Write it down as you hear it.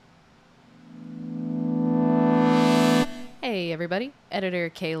Hey everybody, Editor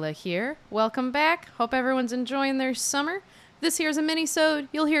Kayla here. Welcome back. Hope everyone's enjoying their summer. This here's a mini-sode.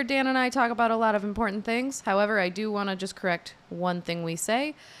 You'll hear Dan and I talk about a lot of important things. However, I do want to just correct one thing we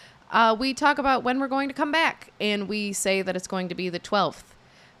say. We talk about when we're going to come back, and we say that it's going to be the 12th.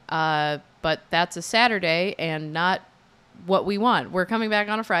 But that's a Saturday and not what we want. We're coming back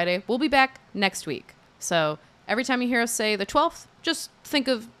on a Friday. We'll be back next week. So every time you hear us say the 12th, just think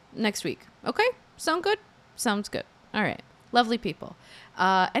of next week. Okay? Sound good? Sounds good. All right. Lovely people.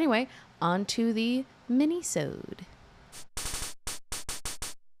 Anyway, on to the mini-sode.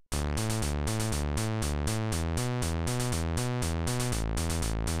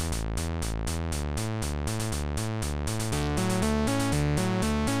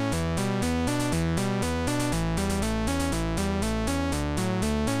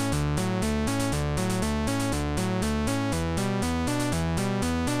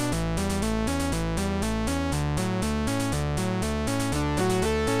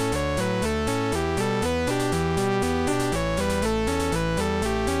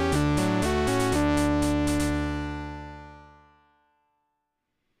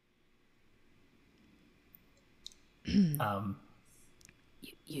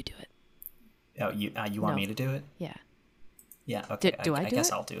 You do it. Oh, you want me to do it? Yeah. Yeah. Okay. Do I guess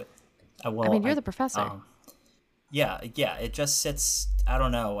it? I'll do it. You're the professor. Yeah. It just sits. I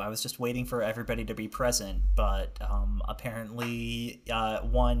don't know. I was just waiting for everybody to be present, but apparently,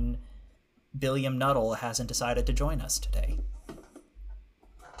 one Billiam Nuttall hasn't decided to join us today.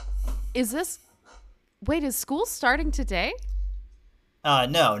 Wait, is school starting today?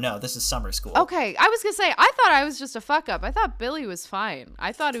 No, this is summer school. Okay, I was gonna say, I thought I was just a fuck up. I thought Billy was fine.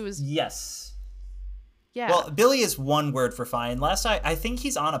 I thought it was... Yes. Yeah. Well, Billy is one word for fine. I think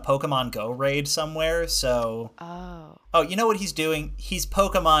he's on a Pokemon Go raid somewhere, so... Oh, you know what he's doing? He's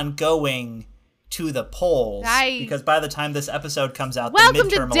Pokemon going to the polls. Because by the time this episode comes out, Welcome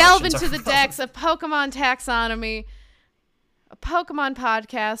the midterm to Delve elections into are the Decks, a Pokemon taxonomy, a Pokemon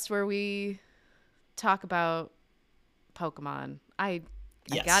podcast where we talk about Pokemon. I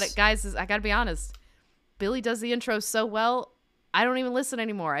got it, guys. I gotta be honest. Billy does the intro so well, I don't even listen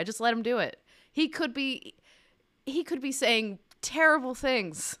anymore. I just let him do it. He could be saying terrible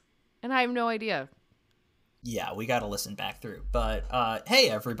things, and I have no idea. Yeah, we got to listen back through. But hey,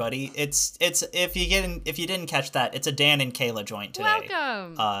 everybody! It's if you didn't catch that, it's a Dan and Kayla joint today.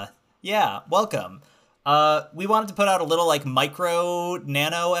 Welcome. Yeah, welcome. We wanted to put out a little micro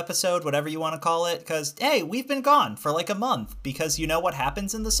nano episode, whatever you want to call it, because hey, we've been gone for a month because you know what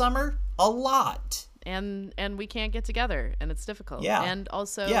happens in the summer? A lot. And we can't get together, and it's difficult. Yeah. And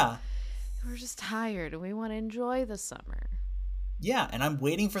also, we're just tired, and we want to enjoy the summer. Yeah, and I'm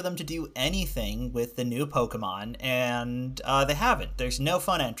waiting for them to do anything with the new Pokemon, and they haven't. There's no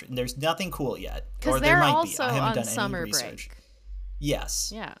fun entry. There's nothing cool yet. Because they're also on summer break.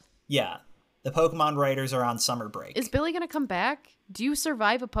 Yes. Yeah. Yeah. The Pokemon writers are on summer break. Is Billy going to come back? Do you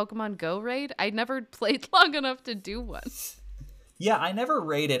survive a Pokemon Go raid? I never played long enough to do one. Yeah, I never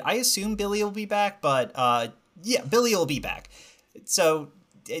raided. I assume Billy will be back, but yeah, Billy will be back. So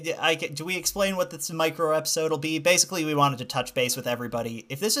do we explain what this micro episode will be? Basically, we wanted to touch base with everybody.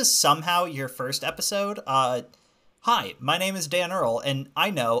 If this is somehow your first episode, hi, my name is Dan Earl, and I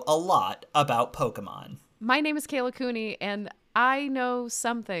know a lot about Pokemon. My name is Kayla Cooney, and I know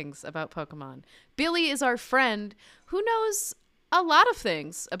some things about Pokemon. Billy is our friend who knows a lot of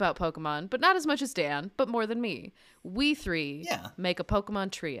things about Pokemon, but not as much as Dan, but more than me. We three make a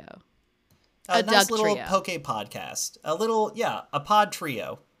Pokemon trio. A nice little Poke podcast. A pod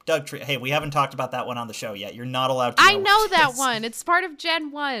trio. Doug trio. Hey, we haven't talked about that one on the show yet. You're not allowed to know. I know that one. It's part of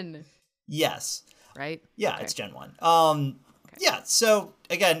Gen 1. Yes. Right? Yeah, okay. It's Gen 1. Okay. Yeah, so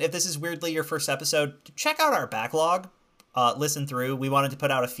again, if this is weirdly your first episode, check out our backlog. Listen through. We wanted to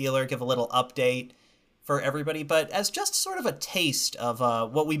put out a feeler, give a little update for everybody, but as just sort of a taste of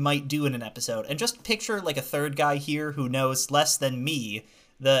what we might do in an episode, and just picture a third guy here who knows less than me,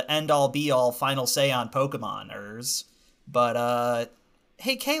 the end-all be-all final say on Pokemoners. But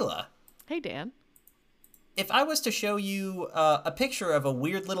hey, Kayla. Hey, Dan. If I was to show you a picture of a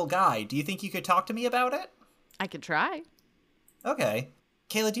weird little guy, do you think you could talk to me about it? I could try. Okay.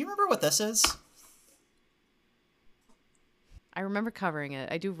 Kayla, do you remember what this is? I remember covering it.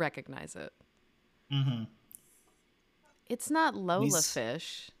 I do recognize it. Mm-hmm. It's not Lola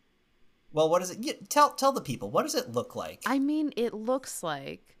fish. Well, what is it? Tell the people. What does it look like? I mean, it looks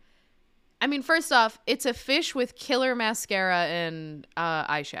like... first off, it's a fish with killer mascara and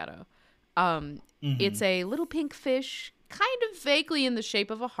eyeshadow. It's a little pink fish, kind of vaguely in the shape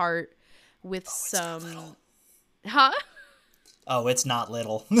of a heart, with some... Huh? Oh, it's not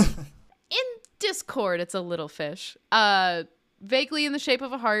little. In Discord, it's a little fish. Vaguely in the shape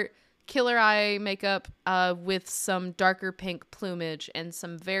of a heart, killer eye makeup, with some darker pink plumage and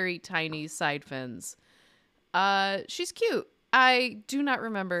some very tiny side fins. She's cute. I do not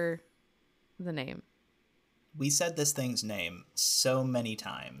remember the name. We said this thing's name so many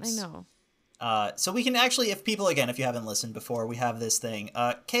times. I know. So we can actually, if people, again, if you haven't listened before, we have this thing.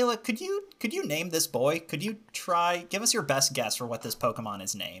 Kayla, could you name this boy? Could you give us your best guess for what this Pokemon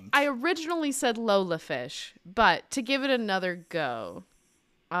is named? I originally said Lola Fish, but to give it another go.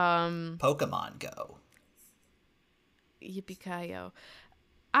 Pokemon Go. Yippee-ki-yo.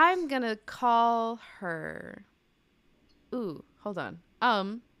 I'm gonna call her... Ooh, hold on.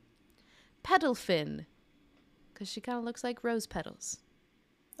 Petalfin. Because she kind of looks like rose petals.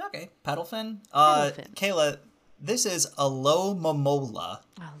 Okay, Petalfin. Petalfin. Kayla, this is Alomomola.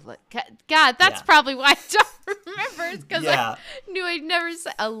 Oh, look. God, that's probably why I don't remember. It's because I knew I'd never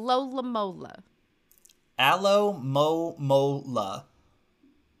say Alomomola. Alomomola.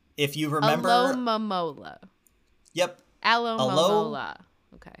 If you remember... Alomomola. Yep. Alomomola.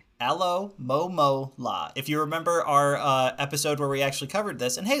 Okay. Alomomola. If you remember our episode where we actually covered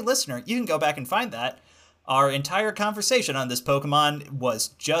this, and hey, listener, you can go back and find that. Our entire conversation on this Pokemon was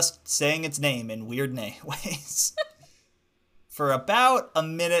just saying its name in weird ways. For about a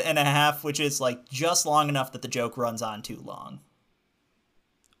minute and a half, which is like just long enough that the joke runs on too long.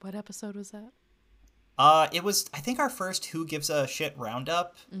 What episode was that? It was, I think, our first Who Gives a Shit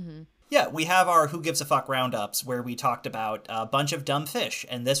roundup. Mm-hmm. Yeah, we have our Who Gives a Fuck roundups where we talked about a bunch of dumb fish,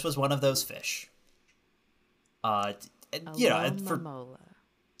 and this was one of those fish. Alomomola.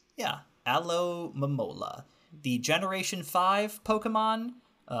 Alomomola. The Generation 5 Pokemon,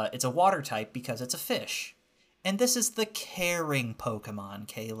 it's a water type because it's a fish. And this is the caring Pokemon,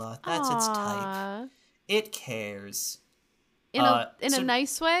 Kayla. That's its type. It cares. In a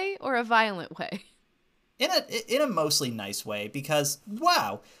nice way or a violent way? In a mostly nice way, because,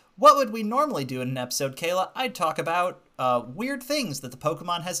 wow, what would we normally do in an episode, Kayla? I'd talk about weird things that the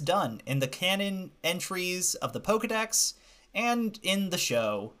Pokemon has done in the canon entries of the Pokedex and in the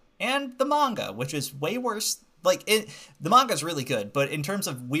show and the manga, which is way worse. Like, the manga's really good, but in terms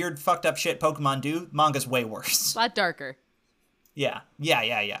of weird, fucked up shit Pokemon do, manga's way worse. A lot darker. Yeah.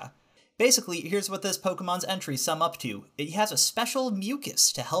 Basically, here's what this Pokemon's entries sum up to. It has a special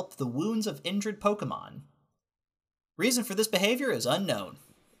mucus to help the wounds of injured Pokemon. Reason for this behavior is unknown.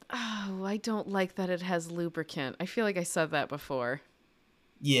 Oh, I don't like that it has lubricant. I feel like I said that before.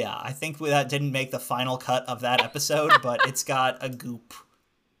 Yeah, I think that didn't make the final cut of that episode, but it's got a goop.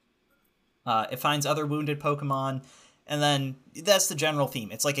 It finds other wounded Pokemon, and then that's the general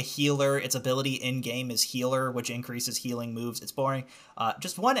theme. It's like a healer. Its ability in-game is healer, which increases healing moves. It's boring.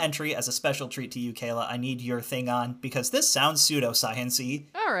 Just one entry as a special treat to you, Kayla. I need your thing on, because this sounds pseudoscience-y.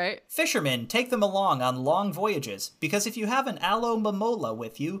 All right. Fishermen take them along on long voyages, because if you have an Alomomola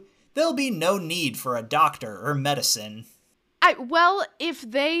with you, there'll be no need for a doctor or medicine. Well, if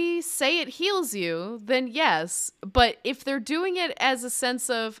they say it heals you, then yes. But if they're doing it as a sense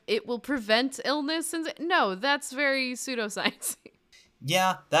of it will prevent illness, no, that's very pseudoscience.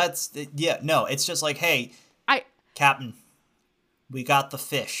 Yeah, no, it's just like, hey, Captain, we got the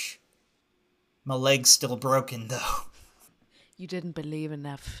fish. My leg's still broken, though. You didn't believe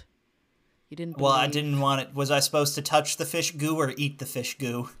enough. You didn't believe. Well, I didn't want it. Was I supposed to touch the fish goo or eat the fish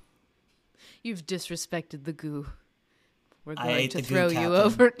goo? You've disrespected the goo. We're I going ate to the throw goo, you Captain.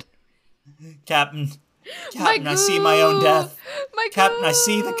 over. Captain, My I see my own death. My Captain, goo. I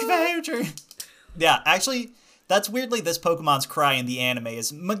see the future. Yeah, actually, that's weirdly this Pokemon's cry in the anime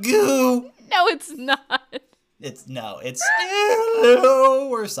is Magoo. No, it's not. It's hello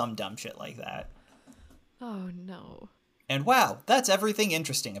or some dumb shit like that. Oh, no. And wow, that's everything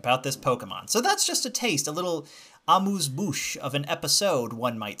interesting about this Pokemon. So that's just a taste, a little amuse-bouche of an episode,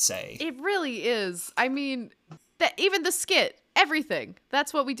 one might say. It really is. I mean, even the skit, everything.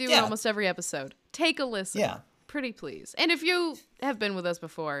 That's what we do in almost every episode. Take a listen. Yeah. Pretty please. And if you have been with us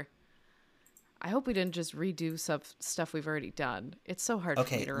before, I hope we didn't just redo stuff we've already done. It's so hard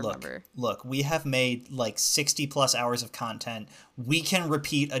for me to remember. Look, we have made like 60 plus hours of content. We can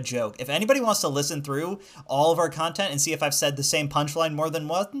repeat a joke. If anybody wants to listen through all of our content and see if I've said the same punchline more than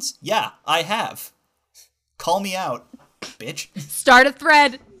once, yeah, I have. Call me out, bitch. Start a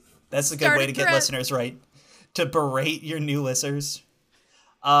thread. That's a good way to get listeners right. To berate your new listeners.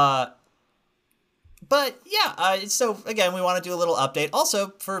 But yeah, so again, we want to do a little update.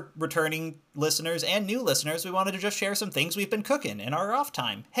 Also, for returning listeners and new listeners, we wanted to just share some things we've been cooking in our off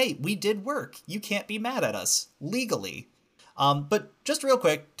time. Hey, we did work. You can't be mad at us. Legally. But just real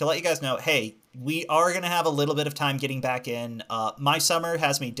quick, to let you guys know, hey, we are going to have a little bit of time getting back in. My summer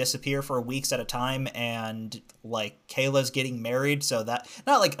has me disappear for weeks at a time, and like Kayla's getting married, so that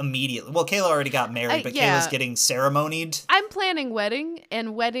not like immediately. Well, Kayla already got married, but yeah. Kayla's getting ceremonied. I'm planning wedding,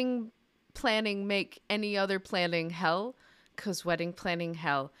 and wedding planning make any other planning hell, because wedding planning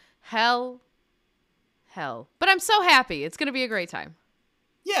hell. But I'm so happy. It's going to be a great time.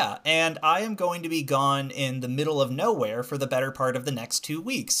 Yeah, and I am going to be gone in the middle of nowhere for the better part of the next 2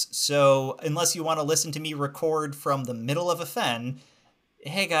 weeks. So unless you want to listen to me record from the middle of a fen,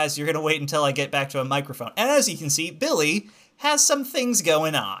 hey guys, you're going to wait until I get back to a microphone. And as you can see, Billy has some things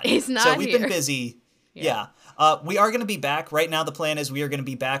going on. He's not So we've here. been busy. Yeah. We are going to be back. Right now the plan is we are going to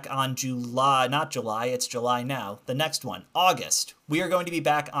be back on not July, it's July now. The next one, August. We are going to be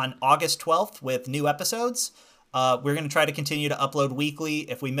back on August 12th with new episodes. We're going to try to continue to upload weekly.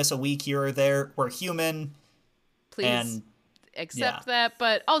 If we miss a week here or there, we're human. Please accept that.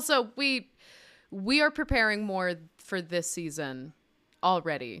 But also, we are preparing more for this season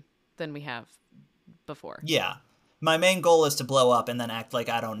already than we have before. Yeah. My main goal is to blow up and then act like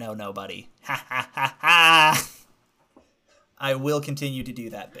I don't know nobody. Ha ha ha ha! I will continue to do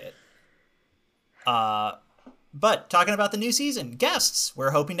that bit. But talking about the new season, guests.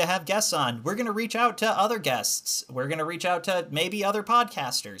 We're hoping to have guests on. We're going to reach out to other guests. We're going to reach out to maybe other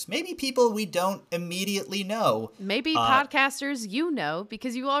podcasters. Maybe people we don't immediately know. Maybe podcasters you know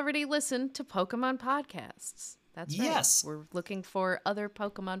because you already listen to Pokemon podcasts. That's right. Yes. We're looking for other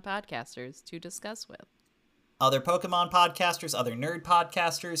Pokemon podcasters to discuss with. Other Pokemon podcasters, other nerd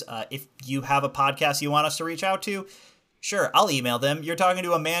podcasters. If you have a podcast you want us to reach out to, sure, I'll email them. You're talking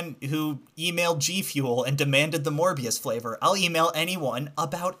to a man who emailed G Fuel and demanded the Morbius flavor. I'll email anyone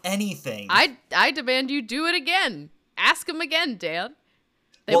about anything. I demand you do it again. Ask them again, Dan.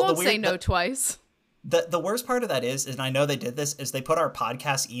 They won't say no twice. The worst part of that is, and I know they did this, is they put our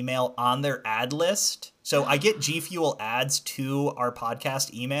podcast email on their ad list. So I get G Fuel ads to our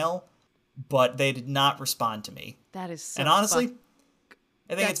podcast email, but they did not respond to me. That is so And honestly,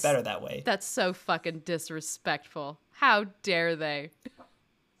 I think it's better that way. That's so fucking disrespectful. How dare they?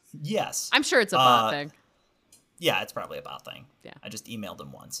 Yes. I'm sure it's a bot thing. Yeah, it's probably a bot thing. Yeah. I just emailed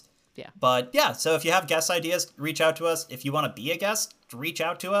them once. Yeah. But yeah, so if you have guest ideas, reach out to us. If you want to be a guest, reach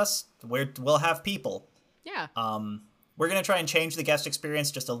out to us. We'll have people. Yeah. We're going to try and change the guest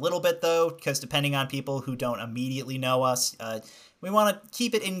experience just a little bit, though, because depending on people who don't immediately know us, we want to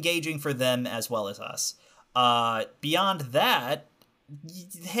keep it engaging for them as well as us. Beyond that,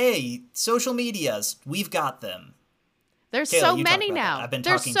 hey, social medias, we've got them. There's Kayla, so you many talk about now. that. I've been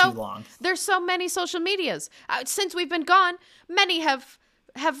talking too long. There's so many social medias. Since we've been gone, many have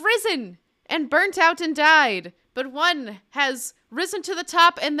risen and burnt out and died. But one has risen to the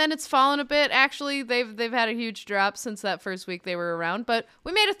top and then it's fallen a bit. Actually, they've had a huge drop since that first week they were around. But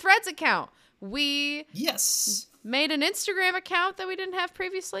we made a Threads account. We made an Instagram account that we didn't have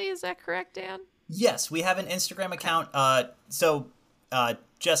previously. Is that correct, Dan? Yes, we have an Instagram account.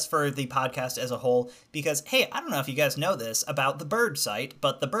 Just for the podcast as a whole, because, hey, I don't know if you guys know this about the Bird site,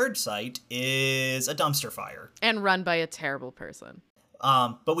 but the Bird site is a dumpster fire. And run by a terrible person.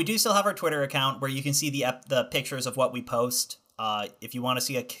 But we do still have our Twitter account where you can see the pictures of what we post. If you want to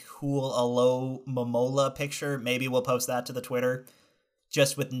see a cool Aloe Momola picture, maybe we'll post that to the Twitter.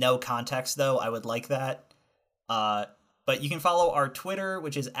 Just with no context, though, I would like that. But you can follow our Twitter,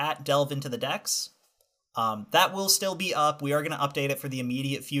 which is @DelveIntoTheDecks. That will still be up. We are going to update it for the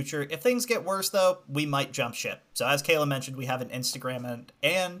immediate future. If things get worse, though, we might jump ship. So as Kayla mentioned, we have an Instagram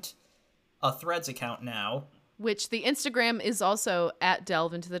and a Threads account now. Which the Instagram is also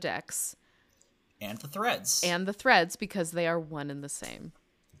 @DelveIntoTheDecks. And the Threads. And the Threads, because they are one and the same.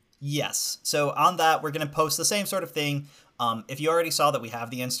 Yes. So on that, we're going to post the same sort of thing. If you already saw that we have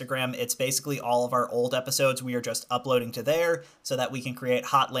the Instagram, it's basically all of our old episodes. We are just uploading to there so that we can create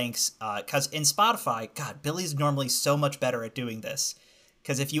hot links. Because in Spotify, God, Billy's normally so much better at doing this.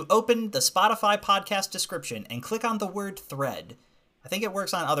 Because if you open the Spotify podcast description and click on the word thread, I think it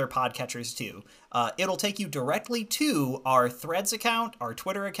works on other podcatchers too, it'll take you directly to our Threads account, our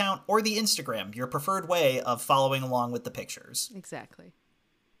Twitter account, or the Instagram, your preferred way of following along with the pictures. Exactly.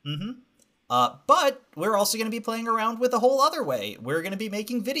 Mm-hmm. But we're also going to be playing around with a whole other way. We're going to be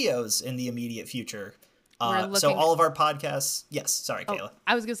making videos in the immediate future. So all of our podcasts... Yes, sorry, Kayla.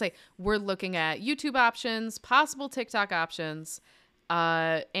 I was going to say, we're looking at YouTube options, possible TikTok options,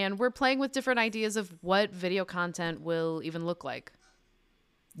 and we're playing with different ideas of what video content will even look like.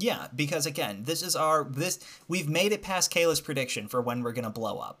 Yeah, because again, we've made it past Kayla's prediction for when we're going to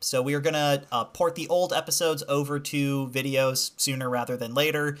blow up. So we are going to port the old episodes over to videos sooner rather than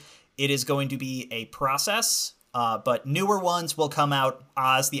later. It is going to be a process. But newer ones will come out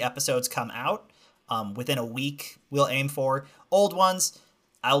as the episodes come out. Within a week, we'll aim for. Old ones,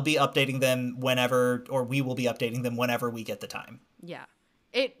 I'll be updating them whenever, or we will be updating them whenever we get the time. Yeah.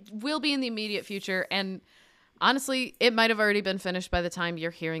 It will be in the immediate future, and honestly, it might have already been finished by the time you're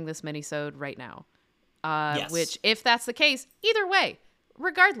hearing this minisode right now. Yes. Which, if that's the case, either way,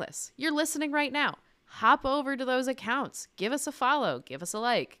 regardless, you're listening right now. Hop over to those accounts. Give us a follow. Give us a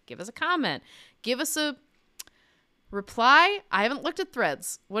like. Give us a comment. Give us a reply. I haven't looked at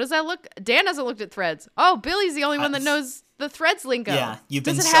Threads. What does that look? Dan hasn't looked at Threads. Oh, Billy's the only one that knows the Threads lingo. Yeah, you've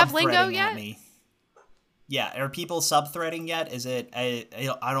been Does it have lingo sub-threading yet? at me. Yeah, are people sub-threading yet? Is it? I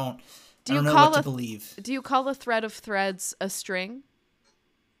don't know what to believe. Do you call a thread of threads a string?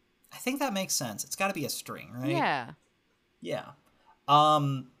 I think that makes sense. It's got to be a string, right? Yeah. Yeah.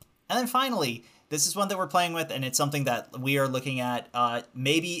 And then finally, this is one that we're playing with, and it's something that we are looking at.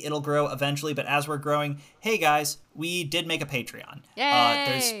 Maybe it'll grow eventually, but as we're growing, hey guys, we did make a Patreon. Yay!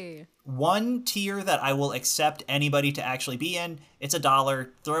 There's one tier that I will accept anybody to actually be in. It's $1.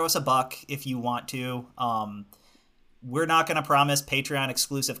 Throw us $1 if you want to. We're not going to promise Patreon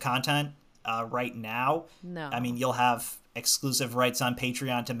exclusive content right now. No. I mean, you'll have exclusive rights on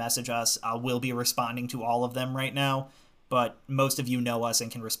Patreon to message us. We'll be responding to all of them right now, but most of you know us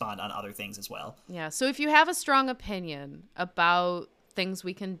and can respond on other things as well. Yeah, so if you have a strong opinion about things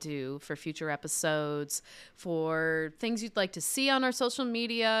we can do for future episodes, for things you'd like to see on our social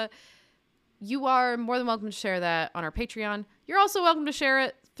media, you are more than welcome to share that on our Patreon. You're also welcome to share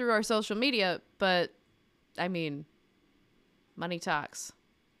it through our social media, but, I mean, money talks.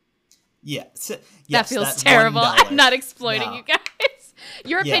 Yeah. Yes, that feels terrible. $1. I'm not exploiting No. you guys.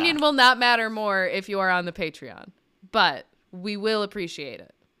 Your opinion will not matter more if you are on the Patreon, but we will appreciate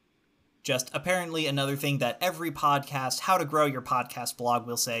it. Just apparently another thing that every podcast, how to grow your podcast blog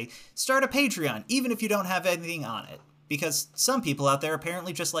will say, start a Patreon, even if you don't have anything on it. Because some people out there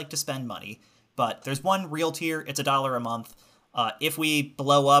apparently just like to spend money. But there's one real tier, it's $1 a month. If we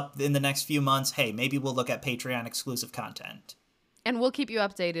blow up in the next few months, hey, maybe we'll look at Patreon exclusive content. And we'll keep you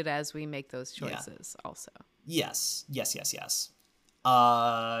updated as we make those choices also. Yes.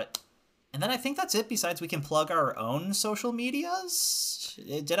 And then I think that's it. Besides, we can plug our own social medias.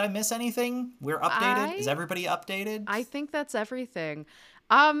 Did I miss anything? We're updated. Is everybody updated? I think that's everything.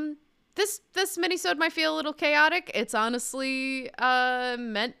 This minisode might feel a little chaotic. It's honestly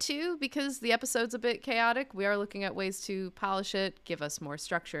meant to, because the episode's a bit chaotic. We are looking at ways to polish it, give us more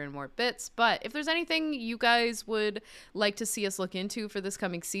structure and more bits. But if there's anything you guys would like to see us look into for this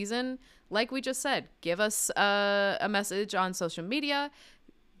coming season, like we just said, give us a message on social media.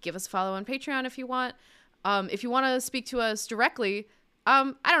 Give us a follow on Patreon if you want. If you want to speak to us directly,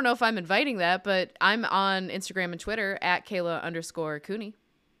 I don't know if I'm inviting that, but I'm on Instagram and Twitter at Kayla_Cooney.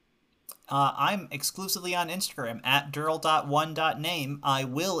 I'm exclusively on Instagram at durl.1.name. I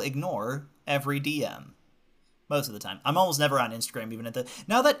will ignore every DM. Most of the time. I'm almost never on Instagram, even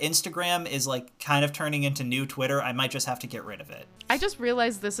now that Instagram is like kind of turning into new Twitter, I might just have to get rid of it. I just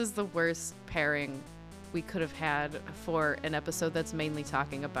realized this is the worst pairing we could have had for an episode that's mainly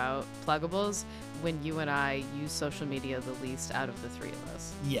talking about pluggables, when you and I use social media the least out of the three of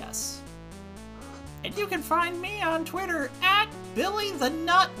us. Yes. And you can find me on Twitter at Billy the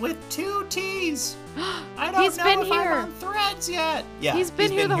Nut with 2 T's. I don't know if I'm on Threads yet. Yeah, he's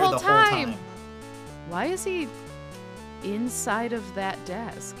been here the whole time. Why is he inside of that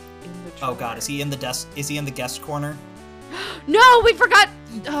desk in the drawer? Oh God, is he in the desk? Is he in the guest corner? No, we forgot.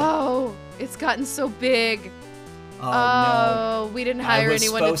 Oh, it's gotten so big. Oh no. We didn't hire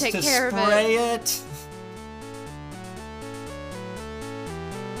anyone to take care of it. I was supposed to spray it.